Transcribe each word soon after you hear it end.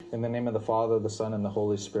In the name of the Father, the Son, and the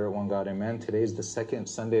Holy Spirit, one God, amen. Today's the second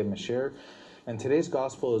Sunday of Mashiach, and today's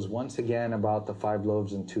gospel is once again about the 5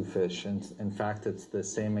 loaves and 2 fish. And in fact, it's the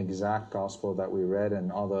same exact gospel that we read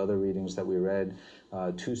and all the other readings that we read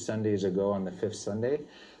 2 Sundays ago on the 5th Sunday.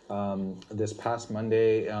 This past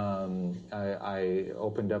Monday, I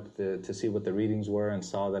opened up to see what the readings were and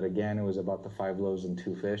saw that again it was about the 5 loaves and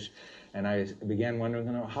 2 fish. And I began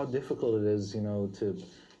wondering, how difficult it is, to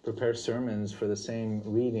prepare sermons for the same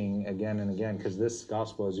reading again and again, because this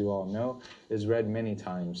gospel, as you all know, is read many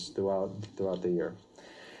times throughout the year.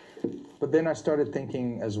 But then I started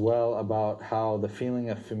thinking as well about how the feeling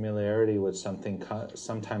of familiarity with something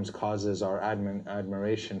sometimes causes our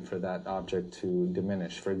admiration for that object to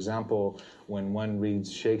diminish. For example, when one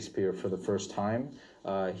reads Shakespeare for the first time,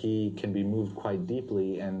 he can be moved quite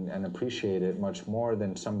deeply and appreciate it much more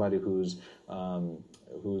than somebody who's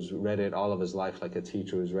read it all of his life, like a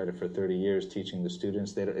teacher who's read it for 30 years teaching the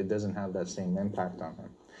students. It doesn't have that same impact on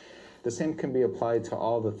him. The same can be applied to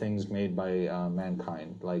all the things made by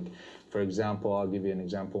mankind. Like, for example, I'll give you an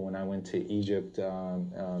example. When I went to Egypt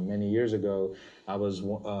many years ago, I was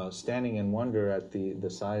standing in wonder at the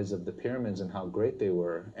size of the pyramids and how great they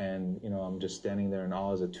were. And, I'm just standing there in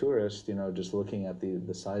awe as a tourist, just looking at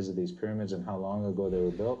the size of these pyramids and how long ago they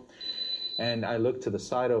were built. And I looked to the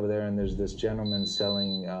side over there, and there's this gentleman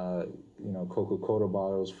selling, Coca-Cola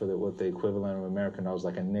bottles for what the equivalent of American dollars,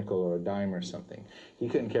 like a nickel or a dime or something. He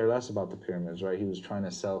couldn't care less about the pyramids, right? He was trying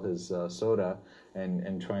to sell his soda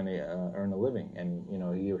and trying to earn a living. And,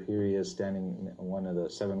 here he is standing in one of the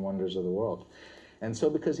 7 wonders of the world. And so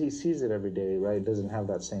because he sees it every day, right, it doesn't have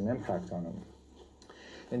that same impact on him.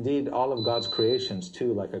 Indeed, all of God's creations,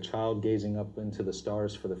 too, like a child gazing up into the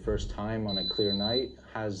stars for the first time on a clear night,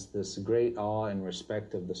 has this great awe and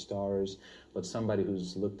respect of the stars, but somebody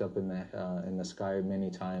who's looked up in the sky many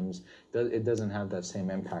times, it doesn't have that same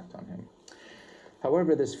impact on him.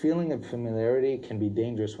 However, this feeling of familiarity can be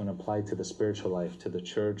dangerous when applied to the spiritual life, to the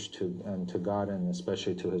church, to God, and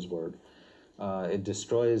especially to His Word. It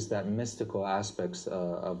destroys that mystical aspects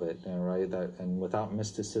of it, right? And without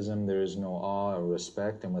mysticism, there is no awe or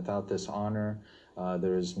respect, and without this honor,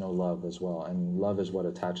 there is no love as well. And love is what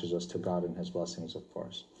attaches us to God and His blessings, of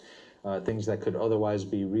course. Things that could otherwise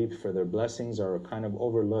be reaped for their blessings are kind of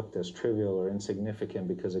overlooked as trivial or insignificant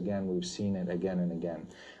because, again, we've seen it again and again.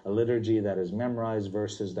 A liturgy that is memorized,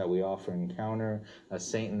 verses that we often encounter, a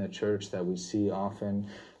saint in the church that we see often.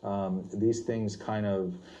 These things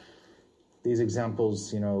these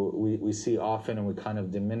examples, we see often, and we kind of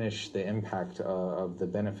diminish the impact of the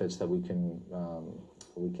benefits that we can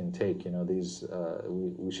take.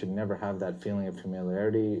 We should never have that feeling of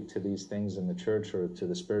familiarity to these things in the church or to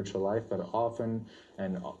the spiritual life, but often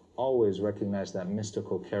and always recognize that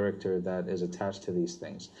mystical character that is attached to these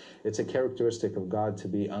things. It's a characteristic of God to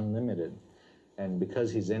be unlimited. And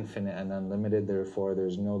because He's infinite and unlimited, therefore,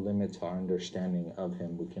 there's no limit to our understanding of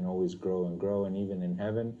Him. We can always grow and grow, and even in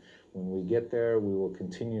heaven, when we get there, we will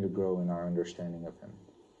continue to grow in our understanding of Him.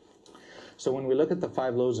 So when we look at the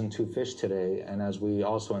 5 loaves and 2 fish today, and as we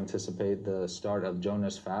also anticipate the start of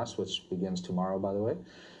Jonah's fast, which begins tomorrow, by the way,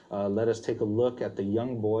 let us take a look at the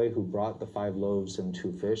young boy who brought the 5 loaves and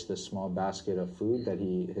 2 fish, this small basket of food that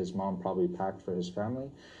his mom probably packed for his family,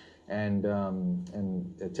 and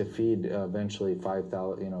to feed eventually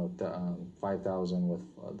 5,000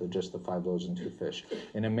 with just the 5 loaves and 2 fish.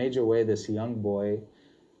 In a major way, this young boy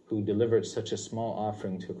who delivered such a small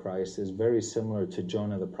offering to Christ is very similar to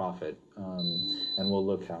Jonah the prophet, and we'll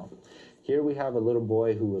look how. Here we have a little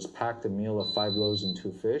boy who was packed a meal of 5 loaves and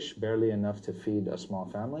 2 fish, barely enough to feed a small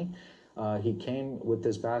family. He came with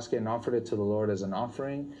this basket and offered it to the Lord as an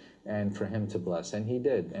offering and for Him to bless. And He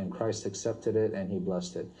did, and Christ accepted it and He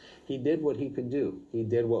blessed it. He did what He could do. He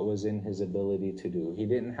did what was in His ability to do. He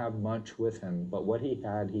didn't have much with Him, but what He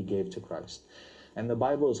had, He gave to Christ. And the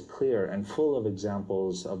Bible is clear and full of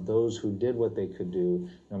examples of those who did what they could do,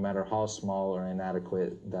 no matter how small or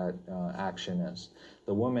inadequate that action is.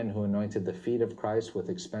 The woman who anointed the feet of Christ with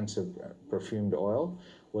expensive perfumed oil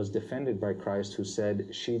was defended by Christ, who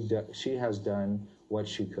said, she has done what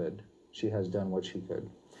she could. She has done what she could.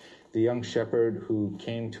 The young shepherd who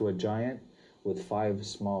came to a giant with 5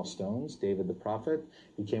 small stones, David the prophet,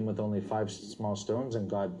 he came with only 5 small stones, and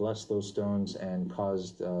God blessed those stones and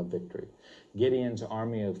caused victory. Gideon's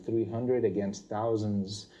army of 300 against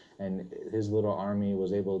thousands, and his little army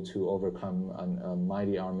was able to overcome a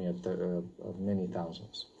mighty army of many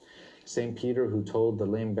thousands. St. Peter, who told the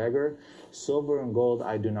lame beggar, "Silver and gold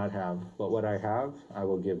I do not have, but what I have I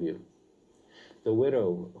will give you." The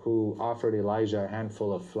widow who offered Elijah a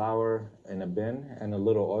handful of flour in a bin and a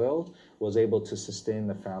little oil was able to sustain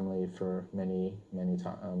the family for many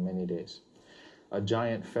days. A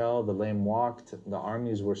giant fell, the lame walked, the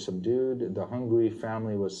armies were subdued, the hungry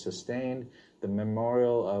family was sustained. The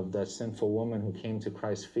memorial of that sinful woman who came to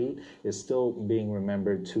Christ's feet is still being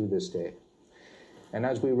remembered to this day. And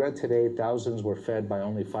as we read today, thousands were fed by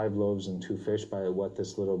only 5 loaves and 2 fish by what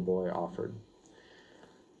this little boy offered.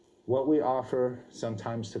 What we offer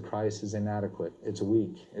sometimes to Christ is inadequate. It's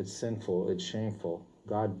weak. It's sinful. It's shameful.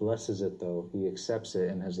 God blesses it, though. He accepts it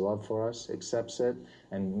in his love for us, accepts it,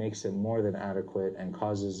 and makes it more than adequate and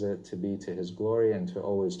causes it to be to his glory and to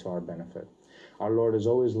always to our benefit. Our Lord is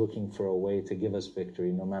always looking for a way to give us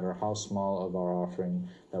victory, no matter how small of our offering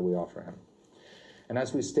that we offer him. And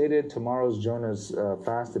as we stated, tomorrow's Jonah's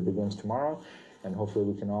fast. It begins tomorrow, and hopefully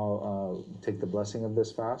we can all take the blessing of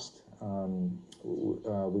this fast.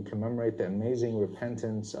 We commemorate the amazing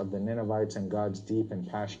repentance of the Ninevites and God's deep and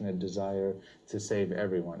passionate desire to save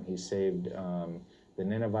everyone. He saved the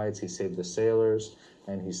Ninevites, he saved the sailors,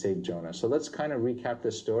 and he saved Jonah. So let's kind of recap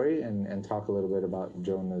this story and talk a little bit about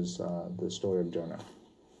the story of Jonah.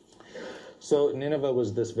 So Nineveh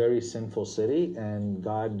was this very sinful city, and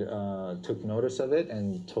God took notice of it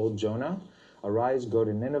and told Jonah, "Arise, go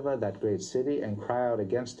to Nineveh, that great city, and cry out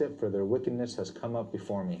against it, for their wickedness has come up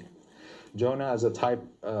before me." Jonah, as a type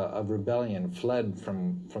of rebellion, fled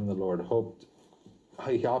from the Lord.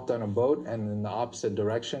 He hopped on a boat and in the opposite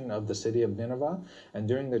direction of the city of Nineveh. And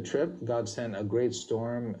during the trip, God sent a great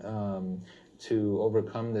storm to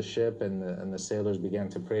overcome the ship, and the sailors began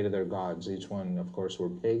to pray to their gods. Each one, of course, were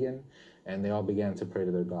pagan, and they all began to pray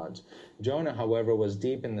to their gods. Jonah, however, was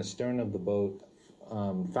deep in the stern of the boat,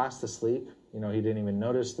 fast asleep. He didn't even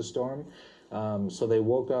notice the storm. So they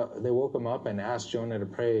woke him up and asked Jonah to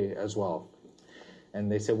pray as well.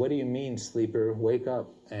 And they said, "What do you mean, sleeper? Wake up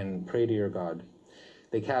and pray to your God."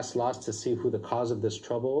 They cast lots to see who the cause of this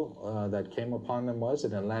trouble that came upon them was,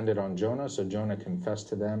 and it landed on Jonah. So Jonah confessed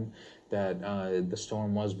to them that the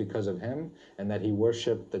storm was because of him, and that he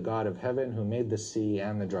worshipped the God of heaven who made the sea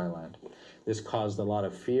and the dry land. This caused a lot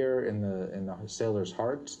of fear in the sailors'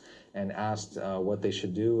 hearts, and asked what they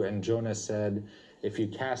should do. And Jonah said, "If you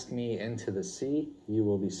cast me into the sea, you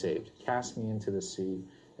will be saved. Cast me into the sea,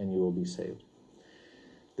 and you will be saved."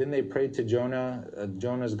 Then they prayed to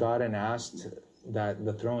Jonah's God, and asked that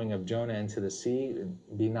the throwing of Jonah into the sea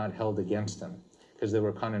be not held against him, because they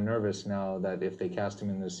were kind of nervous now that if they cast him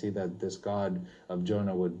in the sea, that this God of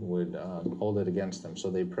Jonah would hold it against them. So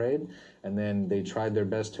they prayed, and then they tried their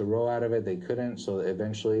best to row out of it. They couldn't, so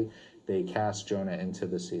eventually they cast Jonah into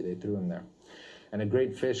the sea. They threw him there. And a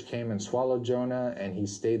great fish came and swallowed Jonah, and he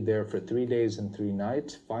stayed there for 3 days and 3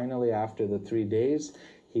 nights. Finally, after the 3 days,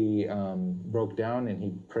 he broke down and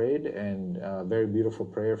he prayed, and a very beautiful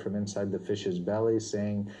prayer from inside the fish's belly,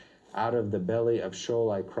 saying, "Out of the belly of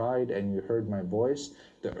Sheol I cried, and you heard my voice.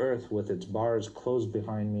 The earth with its bars closed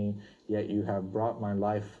behind me, yet you have brought my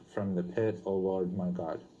life from the pit, O Lord my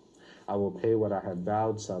God. I will pay what I have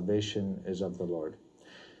vowed. Salvation is of the Lord."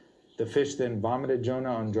 The fish then vomited Jonah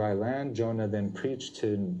on dry land. Jonah then preached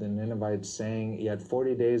to the Ninevites, saying, "Yet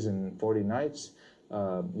 40 days and 40 nights,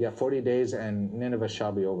 40 days, and Nineveh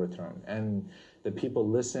shall be overthrown." And the people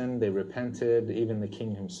listened, they repented, even the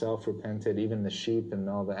king himself repented, even the sheep and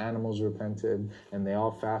all the animals repented, and they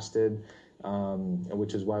all fasted,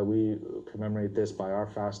 which is why we commemorate this by our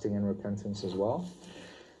fasting and repentance as well.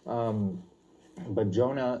 But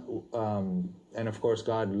Jonah, and of course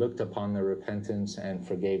God looked upon their repentance and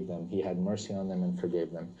forgave them. He had mercy on them and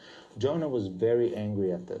forgave them. Jonah was very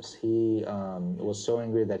angry at this. He was so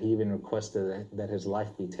angry that he even requested that his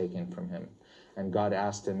life be taken from him. And God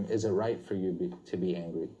asked him, "Is it right for you to be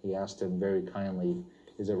angry?" He asked him very kindly,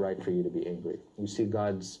 "Is it right for you to be angry?" You see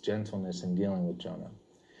God's gentleness in dealing with Jonah.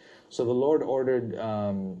 So the Lord ordered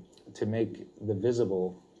to make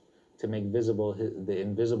visible the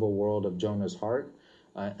invisible world of Jonah's heart,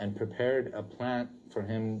 and prepared a plant for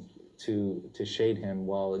him to shade him,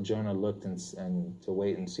 while Jonah looked and to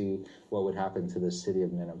wait and see what would happen to the city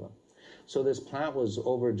of Nineveh. So this plant was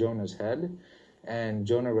over Jonah's head, and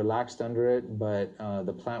Jonah relaxed under it, but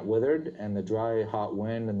the plant withered, and the dry, hot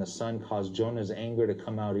wind and the sun caused Jonah's anger to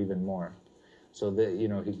come out even more. So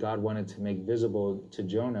that God wanted to make visible to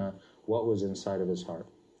Jonah what was inside of his heart.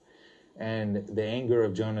 And the anger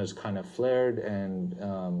of Jonah's kind of flared, and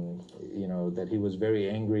that he was very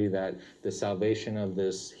angry that the salvation of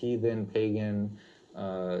this heathen, pagan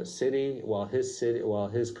city, while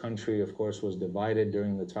his country, of course, was divided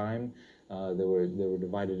during the time. They were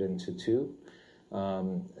divided into 2.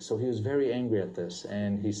 So he was very angry at this,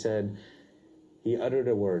 and he uttered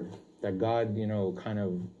a word. that God, kind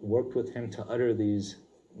of worked with him to utter these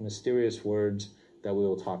mysterious words that we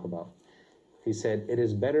will talk about. He said, "It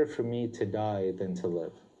is better for me to die than to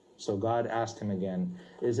live." So God asked him again,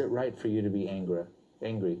 "Is it right for you to be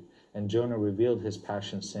angry?" And Jonah revealed his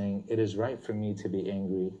passion, saying, "It is right for me to be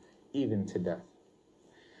angry, even to death."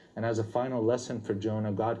 And as a final lesson for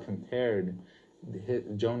Jonah, God compared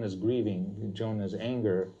Jonah's grieving, Jonah's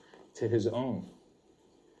anger, to his own.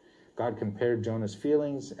 God compared Jonah's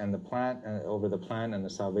feelings and the plan over the plan and the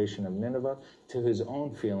salvation of Nineveh to his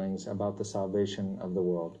own feelings about the salvation of the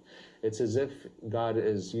world. It's as if God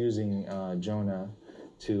is using Jonah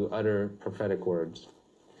to utter prophetic words.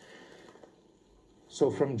 So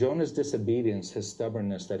from Jonah's disobedience, his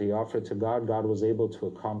stubbornness that he offered to God, God was able to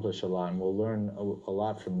accomplish a lot, and we'll learn a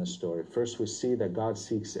lot from this story. First, we see that God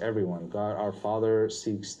seeks everyone. God, our Father,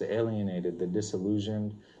 seeks the alienated, the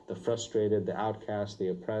disillusioned, the frustrated, the outcast, the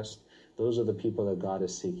oppressed. Those are the people that God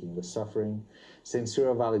is seeking, the suffering. St.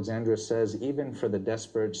 Cyril of Alexandria says, "Even for the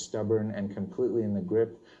desperate, stubborn, and completely in the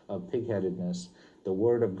grip of pigheadedness, the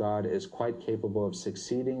Word of God is quite capable of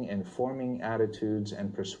succeeding in forming attitudes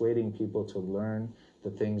and persuading people to learn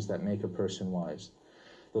the things that make a person wise.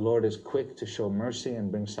 The Lord is quick to show mercy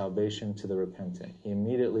and bring salvation to the repentant. He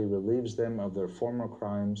immediately relieves them of their former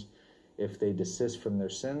crimes if they desist from their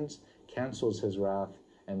sins, cancels his wrath,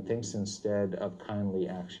 and thinks instead of kindly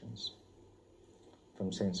actions."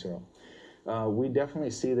 From St. Cyril. We definitely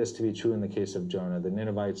see this to be true in the case of Jonah, the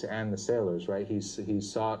Ninevites and the sailors, right? He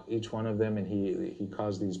sought each one of them, and he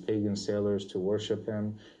caused these pagan sailors to worship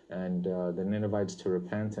him, and the Ninevites to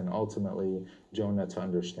repent, and ultimately Jonah to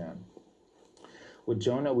understand. With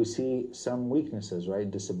Jonah, we see some weaknesses, right?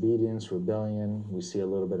 Disobedience, rebellion. We see a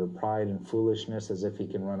little bit of pride and foolishness, as if he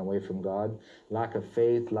can run away from God. Lack of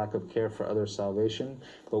faith, lack of care for others' salvation.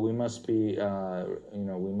 But we must be,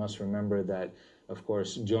 we must remember that, of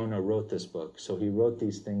course, Jonah wrote this book. So he wrote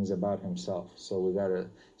these things about himself. So we got to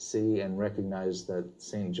see and recognize that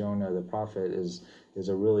Saint Jonah, the prophet, is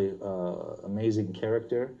a really amazing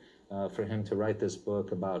character for him to write this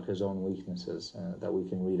book about his own weaknesses that we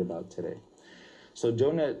can read about today. So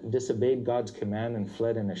Jonah disobeyed God's command and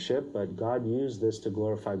fled in a ship, but God used this to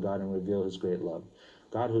glorify God and reveal his great love.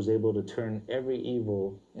 God who's able to turn every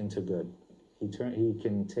evil into good. He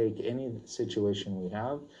can take any situation we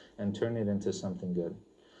have and turn it into something good.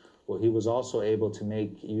 Well, he was also able to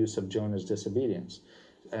make use of Jonah's disobedience.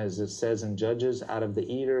 As it says in Judges, out of the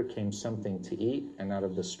eater came something to eat, and out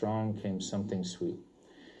of the strong came something sweet.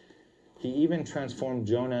 He even transformed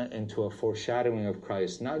Jonah into a foreshadowing of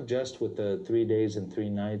Christ, not just with the 3 days and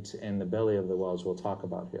 3 nights in the belly of the whales we'll talk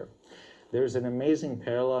about here. There's an amazing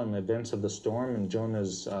parallel in the events of the storm in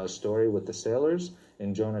Jonah's story with the sailors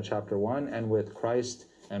in Jonah chapter 1, and with Christ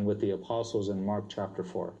and with the apostles in Mark chapter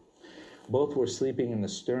 4. Both were sleeping in the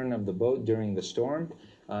stern of the boat during the storm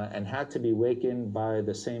and had to be wakened by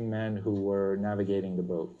the same men who were navigating the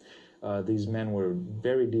boat. These men were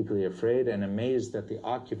very deeply afraid and amazed that the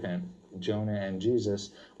occupant, Jonah and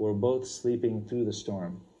Jesus, were both sleeping through the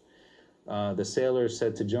storm. The sailors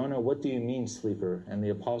said to Jonah, "What do you mean, sleeper?" And the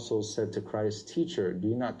apostles said to Christ, "Teacher, do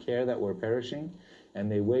you not care that we're perishing?" And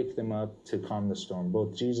they waked them up to calm the storm.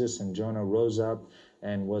 Both Jesus and Jonah rose up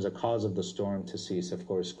and was a cause of the storm to cease, of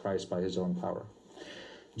course, Christ by his own power.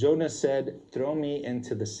 Jonah said, "Throw me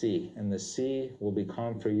into the sea, and the sea will be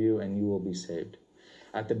calm for you, and you will be saved."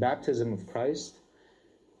 At the baptism of Christ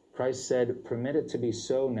said, "Permit it to be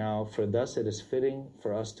so now, for thus it is fitting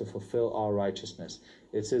for us to fulfill all righteousness."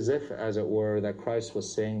 It's as if, as it were, that Christ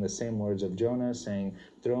was saying the same words of Jonah, saying,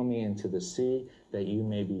 "Throw me into the sea, that you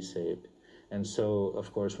may be saved." And so,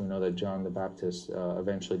 of course, we know that John the Baptist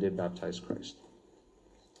eventually did baptize Christ,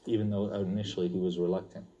 even though initially he was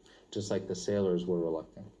reluctant, just like the sailors were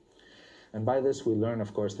reluctant. And by this we learn,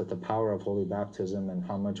 of course, that the power of holy baptism and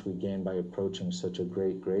how much we gain by approaching such a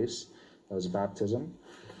great grace as baptism.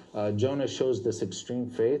 Jonah shows this extreme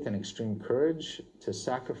faith and extreme courage to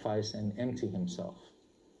sacrifice and empty himself.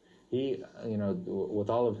 He, with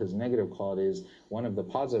all of his negative qualities, one of the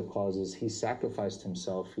positive qualities, he sacrificed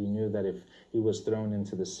himself. He knew that if he was thrown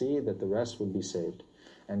into the sea, that the rest would be saved.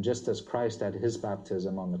 And just as Christ at his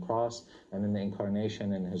baptism on the cross and in the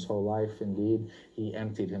incarnation and his whole life, indeed, he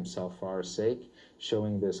emptied himself for our sake,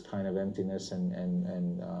 showing this kind of emptiness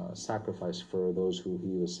and sacrifice for those who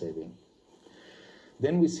he was saving.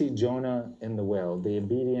 Then we see Jonah in the whale. The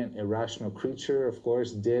obedient, irrational creature, of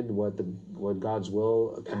course, did what God's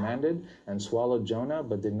will commanded and swallowed Jonah,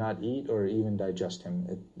 but did not eat or even digest him.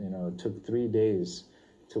 It took 3 days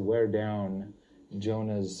to wear down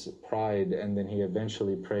Jonah's pride, and then he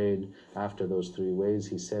eventually prayed after those 3 ways.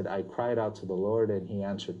 He said, "I cried out to the Lord, and he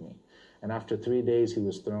answered me." and after 3 days he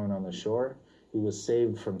was thrown on the shore. He was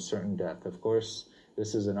saved from certain death. Of course,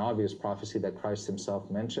 this is an obvious prophecy that Christ himself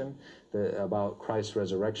mentioned about Christ's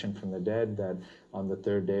resurrection from the dead, that on the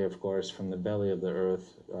third day, of course, from the belly of the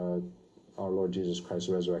earth, our Lord Jesus Christ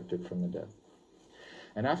resurrected from the dead.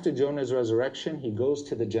 And after Jonah's resurrection, he goes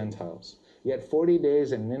to the Gentiles. Yet 40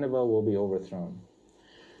 days and Nineveh will be overthrown.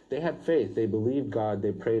 They had faith. They believed God.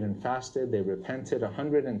 They prayed and fasted. They repented.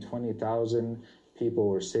 120,000 people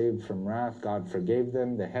were saved from wrath. God forgave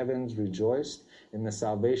them. The heavens rejoiced in the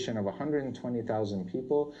salvation of 120,000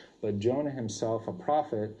 people. But Jonah himself, a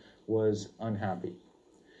prophet, was unhappy.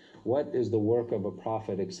 What is the work of a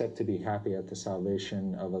prophet except to be happy at the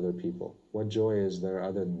salvation of other people? What joy is there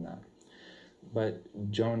other than that?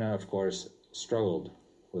 But Jonah, of course, struggled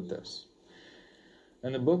with this.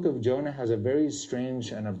 And the book of Jonah has a very strange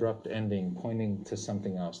and abrupt ending pointing to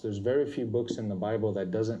something else. There's very few books in the Bible that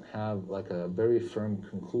doesn't have like a very firm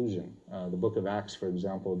conclusion. The book of Acts, for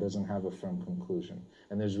example, doesn't have a firm conclusion.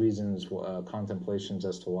 And there's reasons, contemplations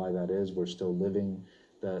as to why that is. We're still living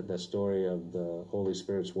the story of the Holy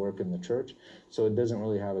Spirit's work in the church. So it doesn't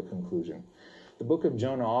really have a conclusion. The book of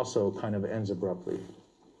Jonah also kind of ends abruptly.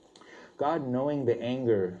 God, knowing the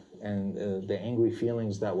anger and the angry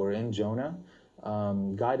feelings that were in Jonah,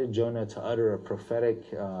 guided Jonah to utter a prophetic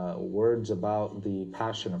words about the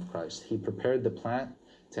passion of Christ. He prepared the plant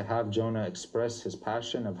to have Jonah express his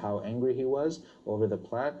passion of how angry he was over the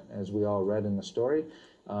plant, as we all read in the story.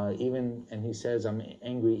 And he says, I'm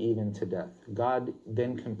angry even to death. God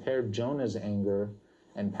then compared Jonah's anger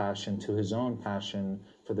and passion to his own passion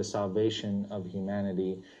for the salvation of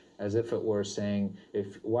humanity, as if it were saying,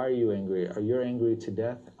 why are you angry? Are you angry to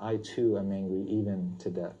death? I too am angry even to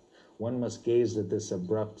death. One must gaze at this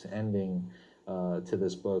abrupt ending to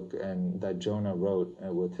this book and that Jonah wrote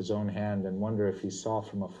with his own hand and wonder if he saw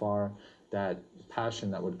from afar that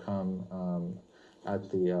passion that would come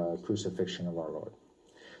at the crucifixion of our Lord.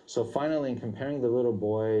 So finally, in comparing the little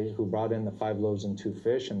boy who brought in the 5 loaves and 2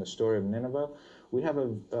 fish and the story of Nineveh, we have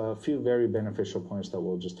a few very beneficial points that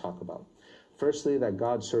we'll just talk about. Firstly, that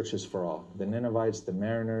God searches for all. The Ninevites, the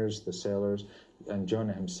mariners, the sailors, and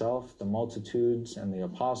Jonah himself, the multitudes and the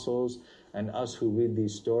apostles, and us who read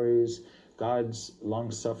these stories. God's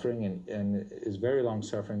long-suffering and is very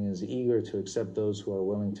long-suffering and is eager to accept those who are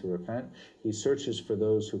willing to repent. He searches for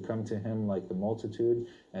those who come to him like the multitude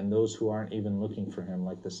and those who aren't even looking for him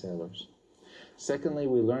like the sailors. Secondly,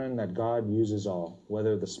 we learn that God uses all,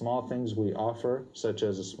 whether the small things we offer, such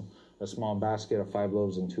as a small basket of 5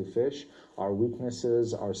 loaves and 2 fish, our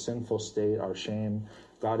weaknesses, our sinful state, our shame.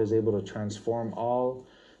 God is able to transform all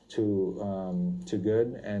to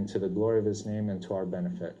good and to the glory of his name and to our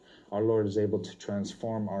benefit. Our Lord is able to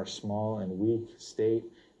transform our small and weak state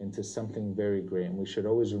into something very great. And we should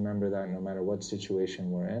always remember that no matter what situation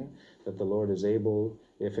we're in, that the Lord is able,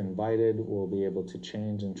 if invited, will be able to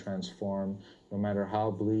change and transform, no matter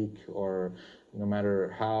how bleak or no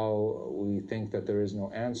matter how we think that there is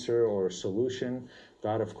no answer or solution.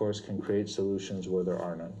 God, of course, can create solutions where there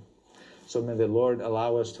are none. So may the Lord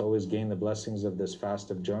allow us to always gain the blessings of this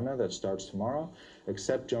fast of Jonah that starts tomorrow,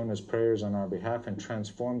 accept Jonah's prayers on our behalf, and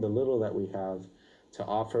transform the little that we have to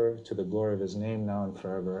offer to the glory of his name now and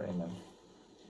forever. Amen.